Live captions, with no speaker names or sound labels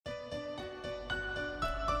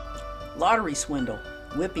lottery swindle,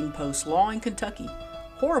 whipping post law in Kentucky,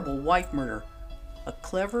 horrible wife murder, a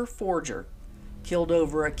clever forger, killed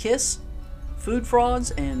over a kiss, food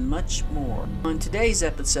frauds, and much more. On today's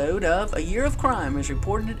episode of A Year of Crime as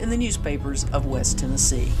reported in the newspapers of West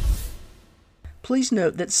Tennessee. Please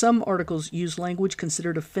note that some articles use language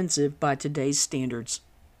considered offensive by today's standards.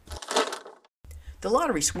 The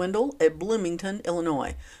lottery swindle at Bloomington,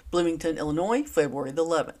 Illinois. Bloomington, Illinois, February the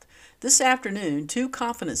 11th. This afternoon, two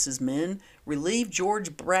Confidences men relieved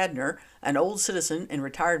George Bradner, an old citizen and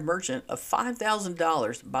retired merchant, of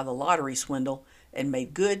 $5,000 by the lottery swindle and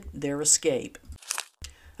made good their escape.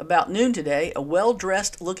 About noon today, a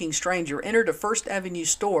well-dressed looking stranger entered a First Avenue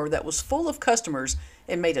store that was full of customers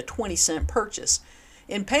and made a 20-cent purchase.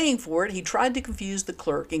 In paying for it, he tried to confuse the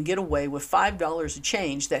clerk and get away with $5 of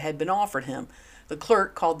change that had been offered him. The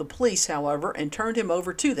clerk called the police, however, and turned him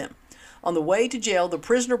over to them. On the way to jail, the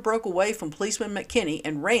prisoner broke away from policeman McKinney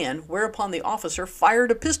and ran, whereupon the officer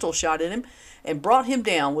fired a pistol shot at him and brought him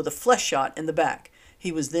down with a flesh shot in the back.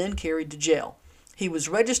 He was then carried to jail. He was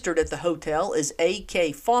registered at the hotel as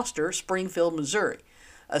A.K. Foster, Springfield, Missouri.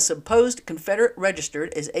 A supposed Confederate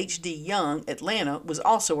registered as H.D. Young, Atlanta, was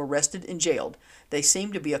also arrested and jailed. They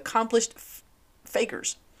seem to be accomplished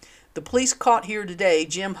fakers. The police caught here today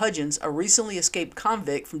Jim Hudgens, a recently escaped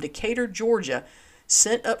convict from Decatur, Georgia,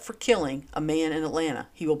 sent up for killing a man in Atlanta.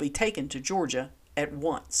 He will be taken to Georgia at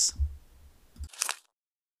once.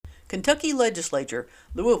 Kentucky Legislature,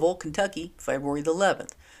 Louisville, Kentucky, February the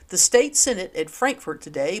 11th. The state Senate at Frankfort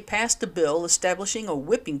today passed a bill establishing a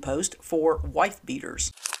whipping post for wife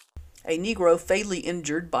beaters. A Negro fatally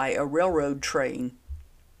injured by a railroad train.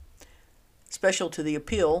 Special to the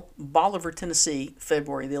appeal, Bolivar, Tennessee,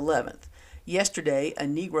 February the 11th. Yesterday, a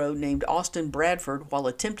Negro named Austin Bradford, while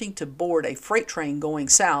attempting to board a freight train going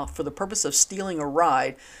south for the purpose of stealing a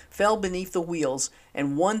ride, fell beneath the wheels,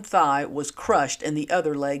 and one thigh was crushed and the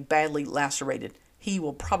other leg badly lacerated. He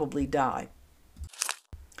will probably die.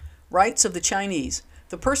 Rights of the Chinese.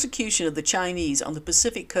 The persecution of the Chinese on the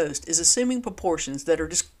Pacific coast is assuming proportions that are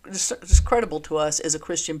discreditable to us as a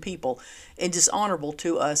Christian people and dishonorable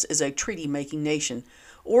to us as a treaty-making nation.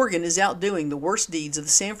 Oregon is outdoing the worst deeds of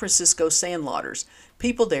the San Francisco sandlotters.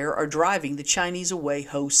 People there are driving the Chinese away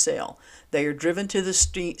wholesale. They are driven to the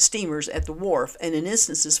steamers at the wharf and in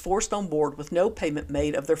instances forced on board with no payment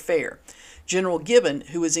made of their fare. General Gibbon,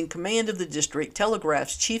 who is in command of the district,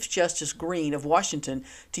 telegraphs Chief Justice Green of Washington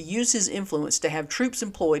to use his influence to have troops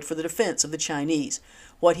employed for the defense of the Chinese.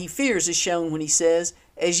 What he fears is shown when he says,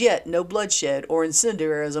 "As yet, no bloodshed or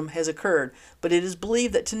incendiarism has occurred, but it is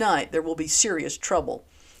believed that tonight there will be serious trouble."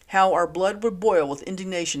 How our blood would boil with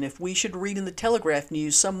indignation if we should read in the Telegraph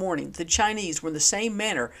News some morning that the Chinese were in the same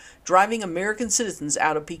manner driving American citizens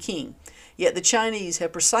out of Peking. Yet the Chinese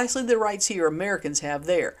have precisely the rights here Americans have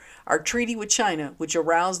there. Our treaty with China, which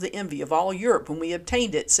aroused the envy of all Europe when we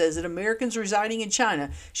obtained it, says that Americans residing in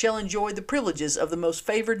China shall enjoy the privileges of the most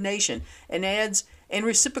favored nation, and adds, and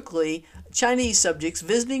reciprocally, Chinese subjects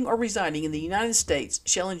visiting or residing in the United States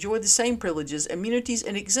shall enjoy the same privileges, immunities,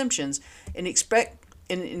 and exemptions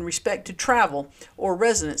in respect to travel or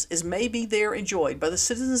residence as may be there enjoyed by the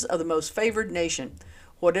citizens of the most favored nation.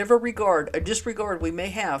 Whatever regard or disregard we may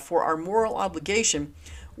have for our moral obligation,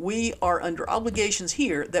 we are under obligations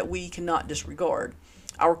here that we cannot disregard.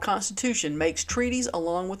 Our Constitution makes treaties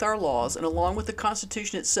along with our laws and along with the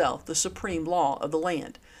Constitution itself the supreme law of the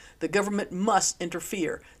land. The government must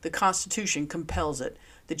interfere. The Constitution compels it.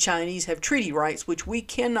 The Chinese have treaty rights which we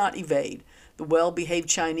cannot evade. The well-behaved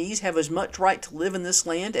Chinese have as much right to live in this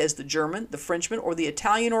land as the German, the Frenchman, or the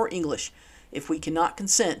Italian or English. If we cannot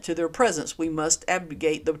consent to their presence, we must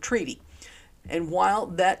abrogate the treaty. And while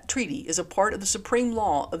that treaty is a part of the supreme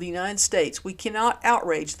law of the United States, we cannot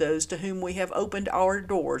outrage those to whom we have opened our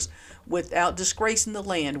doors without disgracing the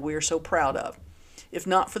land we are so proud of. If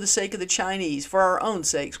not for the sake of the Chinese, for our own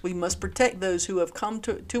sakes, we must protect those who have come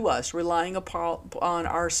to us relying upon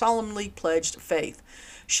our solemnly pledged faith.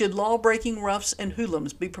 Should law-breaking roughs and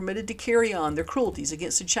hoodlums be permitted to carry on their cruelties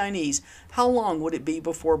against the Chinese, how long would it be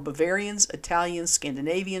before Bavarians, Italians,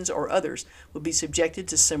 Scandinavians, or others would be subjected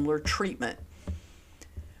to similar treatment?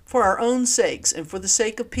 For our own sakes, and for the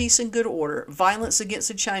sake of peace and good order, violence against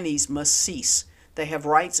the Chinese must cease. They have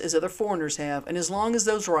rights as other foreigners have, and as long as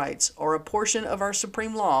those rights are a portion of our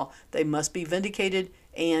supreme law, they must be vindicated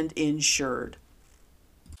and ensured.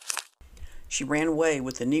 She ran away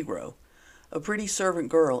with the Negro. A pretty servant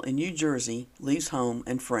girl in New Jersey leaves home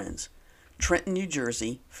and friends. Trenton, New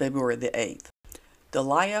Jersey, February the 8th.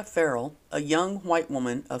 Delia Farrell, a young white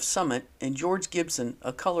woman of Summit, and George Gibson,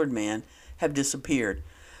 a colored man, have disappeared.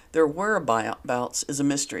 Their whereabouts is a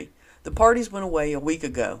mystery. The parties went away a week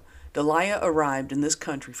ago. Delia arrived in this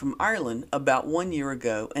country from Ireland about 1 year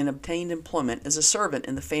ago and obtained employment as a servant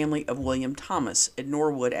in the family of William Thomas at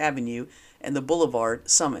Norwood Avenue and the Boulevard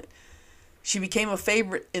Summit. She became a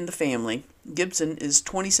favorite in the family. Gibson is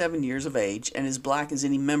 27 years of age and as black as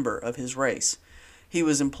any member of his race. He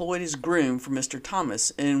was employed as groom for Mr.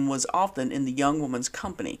 Thomas and was often in the young woman's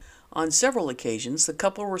company. On several occasions, the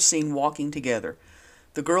couple were seen walking together.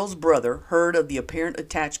 The girl's brother heard of the apparent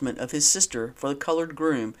attachment of his sister for the colored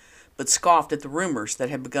groom, but scoffed at the rumors that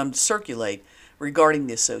had begun to circulate regarding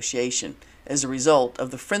the association, as a result of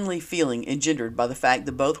the friendly feeling engendered by the fact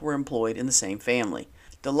that both were employed in the same family.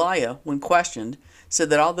 Delia, when questioned, said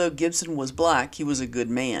that although Gibson was black, he was a good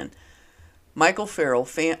man. Michael Farrell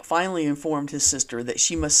finally informed his sister that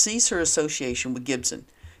she must cease her association with Gibson.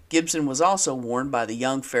 Gibson was also warned by the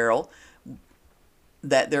young Farrell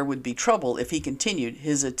that there would be trouble if he continued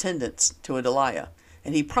his attendance to Delia,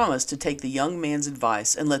 and he promised to take the young man's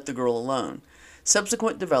advice and let the girl alone.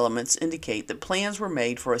 Subsequent developments indicate that plans were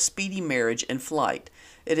made for a speedy marriage and flight.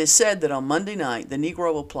 It is said that on Monday night the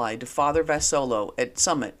Negro applied to Father Vassallo at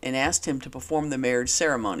Summit and asked him to perform the marriage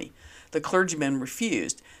ceremony. The clergyman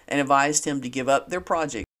refused and advised him to give up their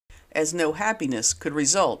project, as no happiness could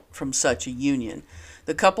result from such a union.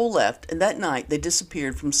 The couple left, and that night they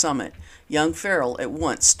disappeared from Summit. Young Farrell at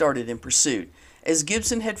once started in pursuit. As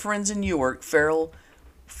Gibson had friends in Newark, Farrell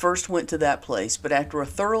first went to that place, but after a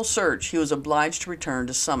thorough search he was obliged to return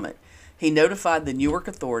to Summit. He notified the Newark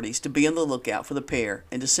authorities to be on the lookout for the pair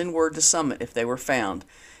and to send word to Summit if they were found.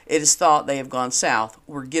 It is thought they have gone south,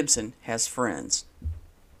 where Gibson has friends.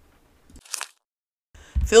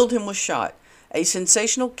 Filled him with shot. A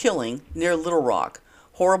sensational killing near Little Rock.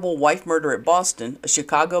 Horrible wife murder at Boston. A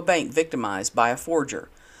Chicago bank victimized by a forger.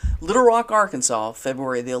 Little Rock, Arkansas,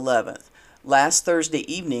 February the 11th. Last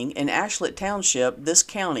Thursday evening in Ashlet Township, this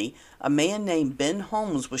county, a man named Ben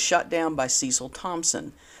Holmes was shot down by Cecil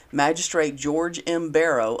Thompson. Magistrate George M.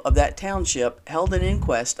 Barrow of that township held an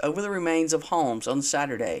inquest over the remains of Holmes on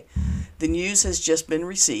Saturday. The news has just been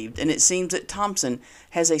received, and it seems that Thompson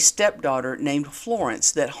has a stepdaughter named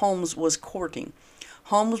Florence that Holmes was courting.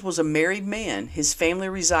 Holmes was a married man, his family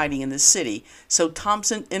residing in the city, so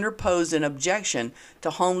Thompson interposed an objection to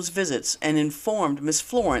Holmes' visits and informed Miss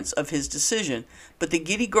Florence of his decision, but the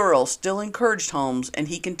giddy girl still encouraged Holmes, and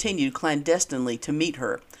he continued clandestinely to meet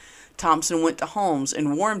her. Thompson went to Holmes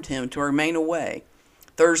and warned him to remain away.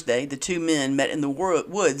 Thursday, the two men met in the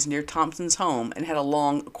woods near Thompson's home and had a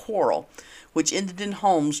long quarrel, which ended in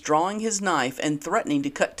Holmes drawing his knife and threatening to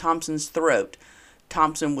cut Thompson's throat.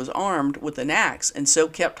 Thompson was armed with an axe and so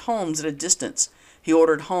kept Holmes at a distance. He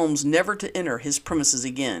ordered Holmes never to enter his premises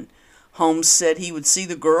again. Holmes said he would see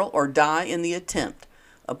the girl or die in the attempt.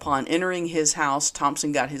 Upon entering his house,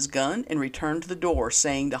 Thompson got his gun and returned to the door,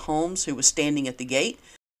 saying to Holmes, who was standing at the gate,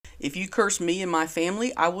 "If you curse me and my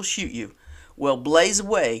family, I will shoot you." "Well, blaze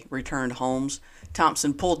away," returned Holmes.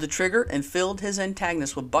 Thompson pulled the trigger and filled his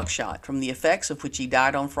antagonist with buckshot, from the effects of which he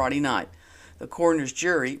died on Friday night. The coroner's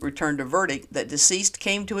jury returned a verdict that deceased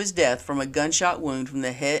came to his death from a gunshot wound from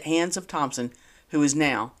the hands of Thompson, who is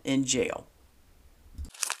now in jail.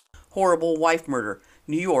 Horrible wife murder,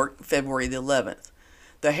 New York, February the 11th.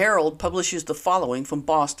 The Herald publishes the following from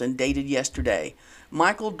Boston, dated yesterday.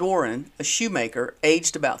 Michael Doran, a shoemaker,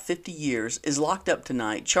 aged about 50 years, is locked up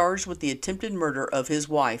tonight, charged with the attempted murder of his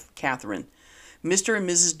wife, Catherine. Mr. and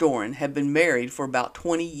Mrs. Doran have been married for about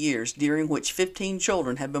 20 years, during which 15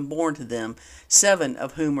 children have been born to them, 7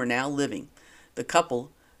 of whom are now living. The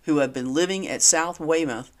couple, who have been living at South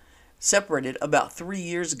Weymouth, separated about 3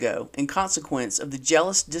 years ago in consequence of the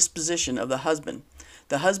jealous disposition of the husband.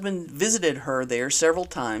 The husband visited her there several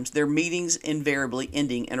times, their meetings invariably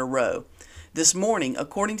ending in a row. This morning,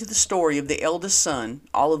 according to the story of the eldest son,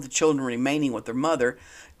 all of the children remaining with their mother,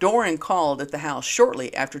 Doran called at the house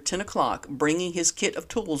shortly after 10 o'clock, bringing his kit of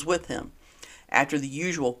tools with him. After the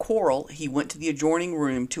usual quarrel, he went to the adjoining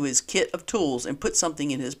room to his kit of tools and put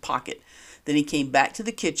something in his pocket. Then he came back to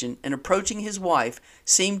the kitchen and, approaching his wife,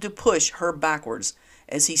 seemed to push her backwards.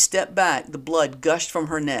 As he stepped back, the blood gushed from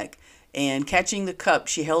her neck, and, catching the cup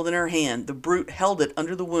she held in her hand, the brute held it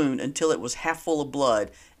under the wound until it was half full of blood,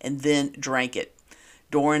 and then drank it.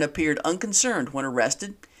 Doran appeared unconcerned when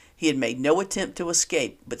arrested. He had made no attempt to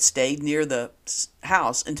escape, but stayed near the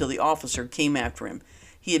house until the officer came after him.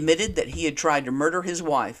 He admitted that he had tried to murder his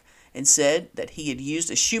wife and said that he had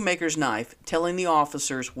used a shoemaker's knife, telling the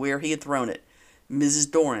officers where he had thrown it.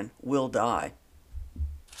 Mrs. Doran will die.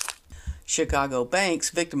 Chicago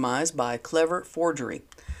banks victimized by clever forgery.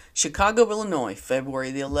 Chicago, Illinois,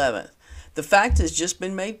 February the 11th. The fact has just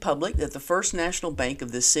been made public that the First National Bank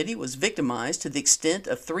of this city was victimized to the extent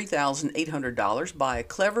of $3,800 by a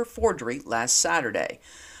clever forgery last Saturday.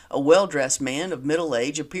 A well-dressed man of middle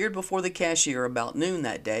age appeared before the cashier about noon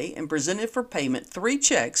that day and presented for payment 3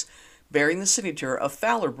 checks bearing the signature of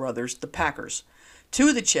Fowler Brothers, the Packers. 2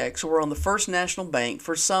 of the checks were on the First National Bank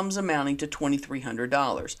for sums amounting to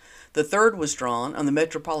 $2,300. The third was drawn on the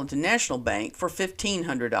Metropolitan National Bank for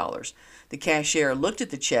 $1,500. The cashier looked at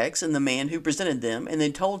the checks and the man who presented them and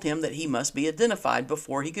then told him that he must be identified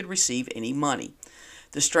before he could receive any money.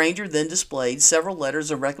 The stranger then displayed several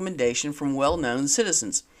letters of recommendation from well-known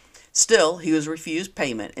citizens. Still, he was refused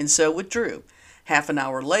payment and so withdrew. Half an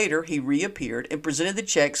hour later, he reappeared and presented the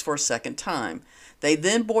checks for a second time. They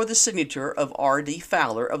then bore the signature of R.D.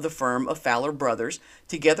 Fowler of the firm of Fowler Brothers,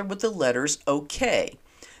 together with the letters OK.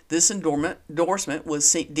 This endorsement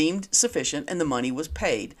was deemed sufficient and the money was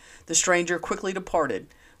paid. The stranger quickly departed.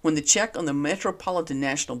 When the check on the Metropolitan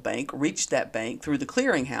National Bank reached that bank through the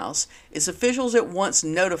clearinghouse, its officials at once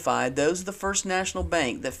notified those of the First National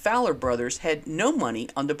Bank that Fowler Brothers had no money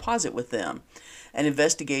on deposit with them. An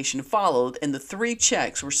investigation followed, and the 3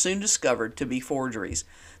 checks were soon discovered to be forgeries.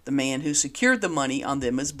 The man who secured the money on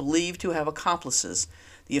them is believed to have accomplices.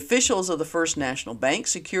 The officials of the First National Bank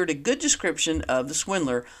secured a good description of the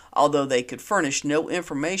swindler, although they could furnish no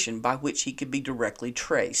information by which he could be directly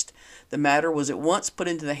traced. The matter was at once put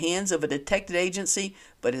into the hands of a detective agency,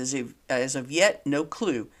 but as of yet, no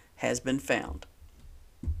clue has been found.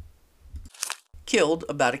 Killed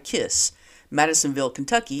about a kiss. Madisonville,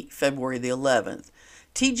 Kentucky, February the 11th.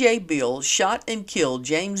 T.J. Beal shot and killed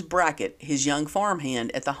James Brackett, his young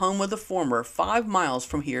farmhand, at the home of the former 5 miles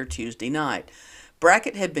from here Tuesday night.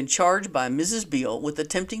 Brackett had been charged by Mrs. Beal with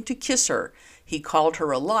attempting to kiss her. He called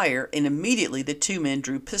her a liar, and immediately the 2 men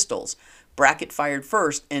drew pistols. Brackett fired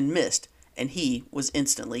first and missed, and he was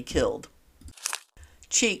instantly killed.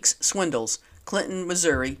 Cheeks swindles. Clinton,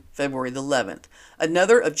 Missouri, February the 11th.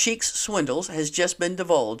 Another of Cheeks' swindles has just been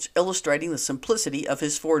divulged, illustrating the simplicity of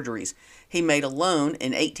his forgeries. He made a loan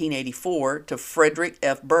in 1884 to Frederick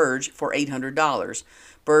F. Burge for $800.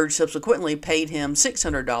 Burge subsequently paid him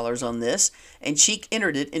 $600 on this, and Cheek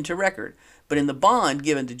entered it into record. But in the bond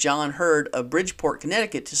given to John Hurd of Bridgeport,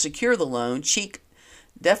 Connecticut to secure the loan, Cheek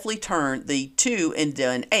deftly turned the 2 into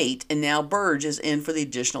an 8, and now Burge is in for the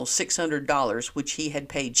additional $600 which he had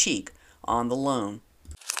paid Cheek on the loan.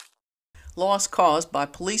 Loss caused by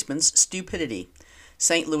policeman's stupidity.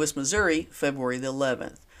 St. Louis, Missouri, February the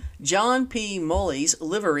 11th. John P. Mully's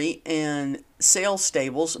livery and sales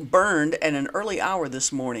stables burned at an early hour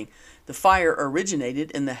this morning. The fire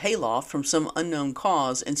originated in the hayloft from some unknown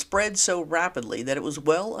cause and spread so rapidly that it was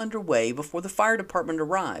well underway before the fire department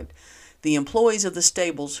arrived. The employees of the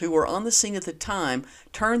stables who were on the scene at the time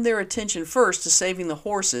turned their attention first to saving the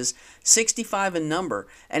horses, 65 in number,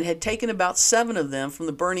 and had taken about 7 of them from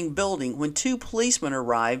the burning building when 2 policemen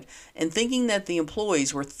arrived and, thinking that the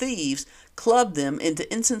employees were thieves, clubbed them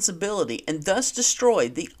into insensibility and thus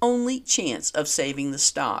destroyed the only chance of saving the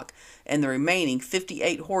stock, and the remaining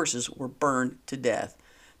 58 horses were burned to death.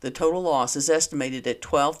 The total loss is estimated at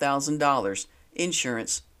 $12,000.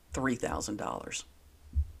 Insurance, $3,000.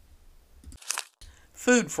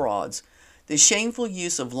 Food frauds. The shameful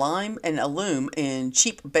use of lime and alum in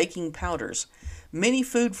cheap baking powders. Many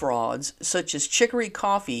food frauds, such as chicory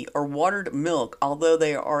coffee or watered milk, although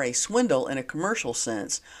they are a swindle in a commercial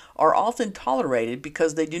sense, are often tolerated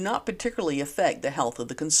because they do not particularly affect the health of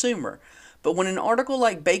the consumer. But when an article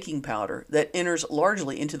like baking powder, that enters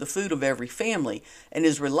largely into the food of every family and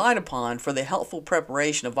is relied upon for the healthful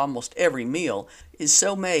preparation of almost every meal, is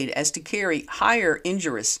so made as to carry higher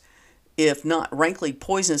injurious, if not rankly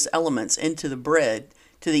poisonous elements into the bread,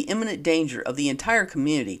 to the imminent danger of the entire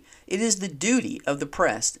community, it is the duty of the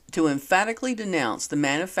press to emphatically denounce the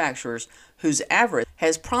manufacturers whose avarice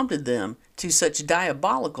has prompted them to such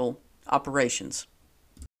diabolical operations.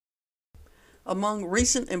 Among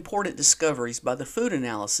recent important discoveries by the food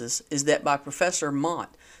analysis is that by Professor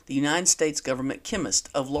Mott, the United States government chemist,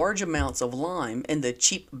 of large amounts of lime in the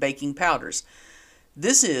cheap baking powders.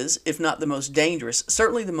 This is, if not the most dangerous,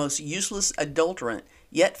 certainly the most useless adulterant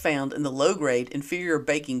yet found in the low-grade inferior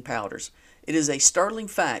baking powders. It is a startling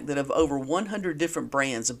fact that of over 100 different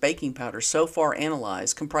brands of baking powder so far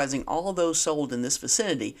analyzed, comprising all those sold in this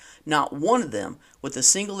vicinity, not one of them, with the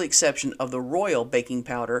single exception of the Royal baking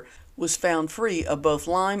powder, was found free of both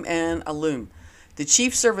lime and alum. The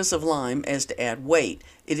chief service of lime is to add weight.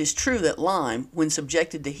 It is true that lime, when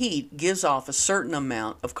subjected to heat, gives off a certain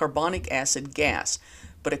amount of carbonic acid gas,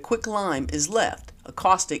 but a quick lime is left, a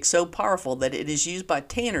caustic so powerful that it is used by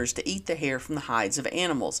tanners to eat the hair from the hides of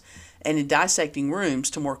animals, and in dissecting rooms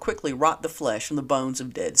to more quickly rot the flesh from the bones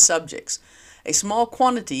of dead subjects. A small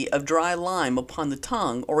quantity of dry lime upon the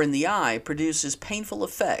tongue or in the eye produces painful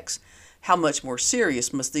effects. How much more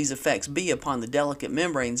serious must these effects be upon the delicate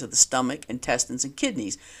membranes of the stomach, intestines, and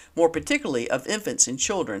kidneys, more particularly of infants and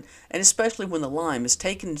children, and especially when the lime is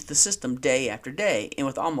taken into the system day after day and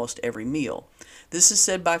with almost every meal. This is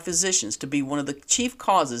said by physicians to be one of the chief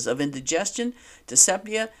causes of indigestion,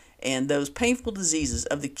 dyspepsia, and those painful diseases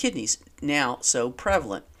of the kidneys now so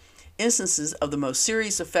prevalent. Instances of the most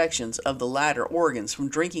serious affections of the latter organs from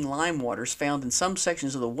drinking lime waters found in some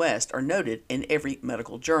sections of the West are noted in every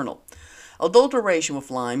medical journal. Adulteration with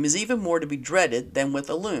lime is even more to be dreaded than with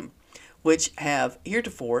alum, which have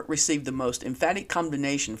heretofore received the most emphatic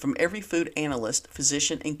condemnation from every food analyst,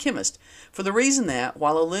 physician, and chemist, for the reason that,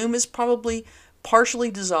 while alum is probably partially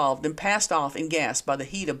dissolved and passed off in gas by the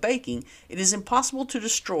heat of baking, it is impossible to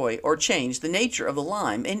destroy or change the nature of the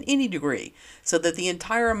lime in any degree, so that the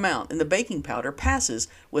entire amount in the baking powder passes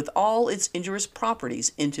with all its injurious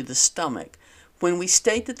properties into the stomach. When we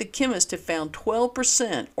state that the chemists have found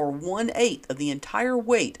 12% or 1/8 of the entire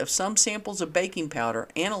weight of some samples of baking powder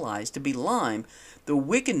analyzed to be lime, the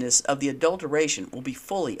wickedness of the adulteration will be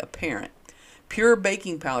fully apparent. Pure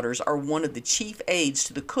baking powders are one of the chief aids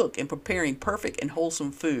to the cook in preparing perfect and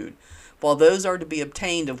wholesome food. While those are to be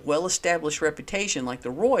obtained of well-established reputation like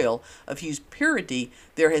the Royal, of whose purity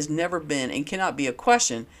there has never been and cannot be a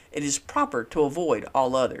question, it is proper to avoid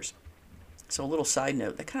all others. So a little side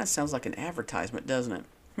note, that kind of sounds like an advertisement, doesn't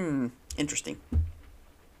it? Interesting.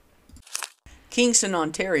 Kingston,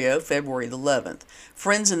 Ontario, February the 11th.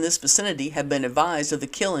 Friends in this vicinity have been advised of the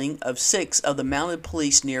killing of 6 of the mounted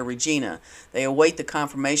police near Regina. They await the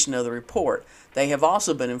confirmation of the report. They have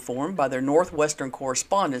also been informed by their northwestern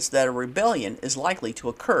correspondents that a rebellion is likely to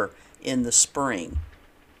occur in the spring.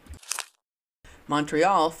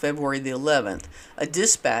 Montreal, February the 11th. A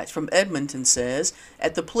dispatch from Edmonton says,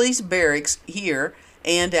 at the police barracks here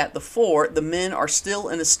and at the fort, the men are still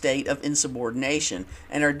in a state of insubordination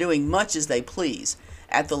and are doing much as they please.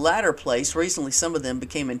 At the latter place, recently some of them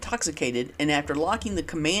became intoxicated and after locking the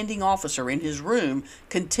commanding officer in his room,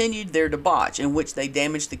 continued their debauch in which they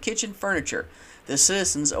damaged the kitchen furniture. The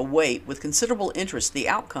citizens await with considerable interest the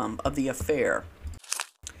outcome of the affair.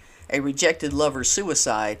 A rejected lover's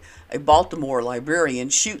suicide. A Baltimore librarian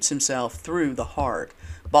shoots himself through the heart.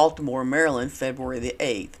 Baltimore, Maryland, February the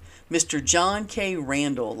 8th. Mr. John K.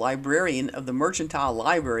 Randall, librarian of the Mercantile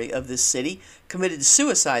Library of this city, committed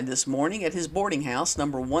suicide this morning at his boarding house,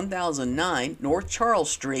 number 1009 North Charles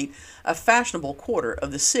Street, a fashionable quarter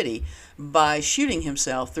of the city, by shooting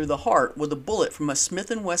himself through the heart with a bullet from a Smith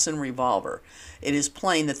 & Wesson revolver. It is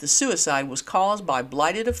plain that the suicide was caused by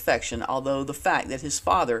blighted affection, although the fact that his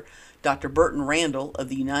father, Dr. Burton Randall of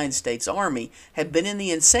the United States Army, had been in the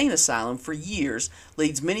insane asylum for years,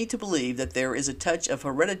 leads many to believe that there is a touch of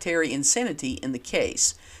hereditary insanity in the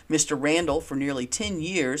case. Mr. Randall, for nearly 10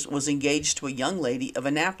 years, was engaged to a young lady of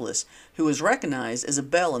Annapolis, who was recognized as a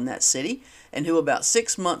belle in that city, and who about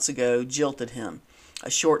 6 months ago jilted him. A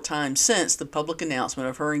short time since, the public announcement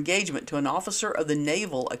of her engagement to an officer of the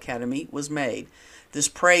Naval Academy was made. This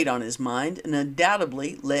preyed on his mind and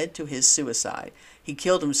undoubtedly led to his suicide. He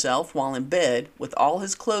killed himself while in bed with all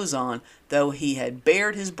his clothes on, though he had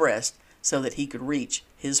bared his breast so that he could reach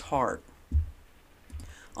his heart.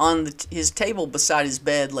 On his table beside his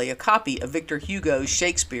bed lay a copy of Victor Hugo's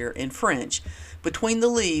Shakespeare in French. Between the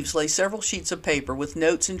leaves lay several sheets of paper with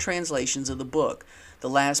notes and translations of the book. The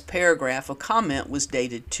last paragraph of comment was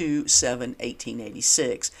dated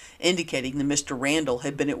 2/7/1886, indicating that Mr. Randall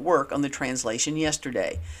had been at work on the translation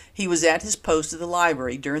yesterday. He was at his post at the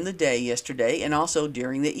library during the day yesterday and also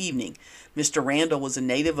during the evening. Mr. Randall was a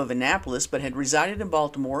native of Annapolis but had resided in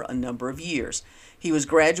Baltimore a number of years. He was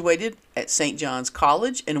graduated at St. John's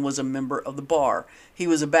College and was a member of the bar. He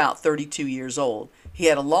was about 32 years old. He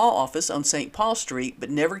had a law office on St. Paul Street, but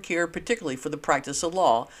never cared particularly for the practice of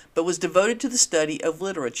law, but was devoted to the study of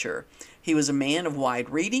literature. He was a man of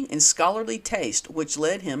wide reading and scholarly taste, which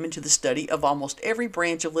led him into the study of almost every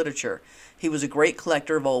branch of literature. He was a great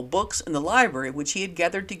collector of old books, and the library which he had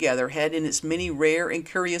gathered together had in its many rare and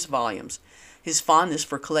curious volumes. His fondness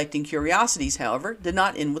for collecting curiosities, however, did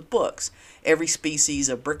not end with books. Every species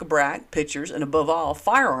of bric-a-brac, pictures, and above all,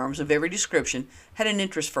 firearms of every description had an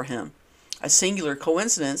interest for him. A singular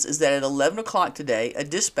coincidence is that at 11 o'clock today, a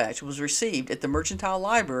dispatch was received at the Mercantile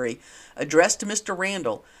Library addressed to Mr.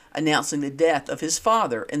 Randall, announcing the death of his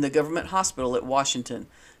father in the government hospital at Washington.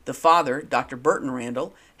 The father, Dr. Burton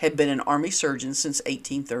Randall, had been an Army surgeon since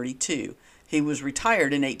 1832. He was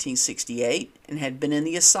retired in 1868 and had been in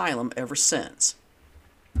the asylum ever since.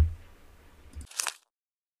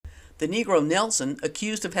 The Negro Nelson,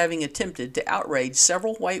 accused of having attempted to outrage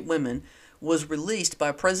several white women, was released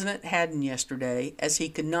by President Haddon yesterday as he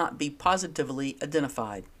could not be positively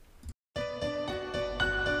identified.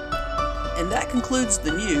 And that concludes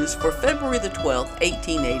the news for February the 12th,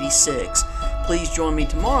 1886. Please join me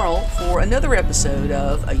tomorrow for another episode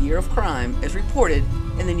of A Year of Crime as reported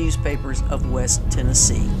in the newspapers of West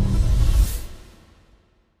Tennessee.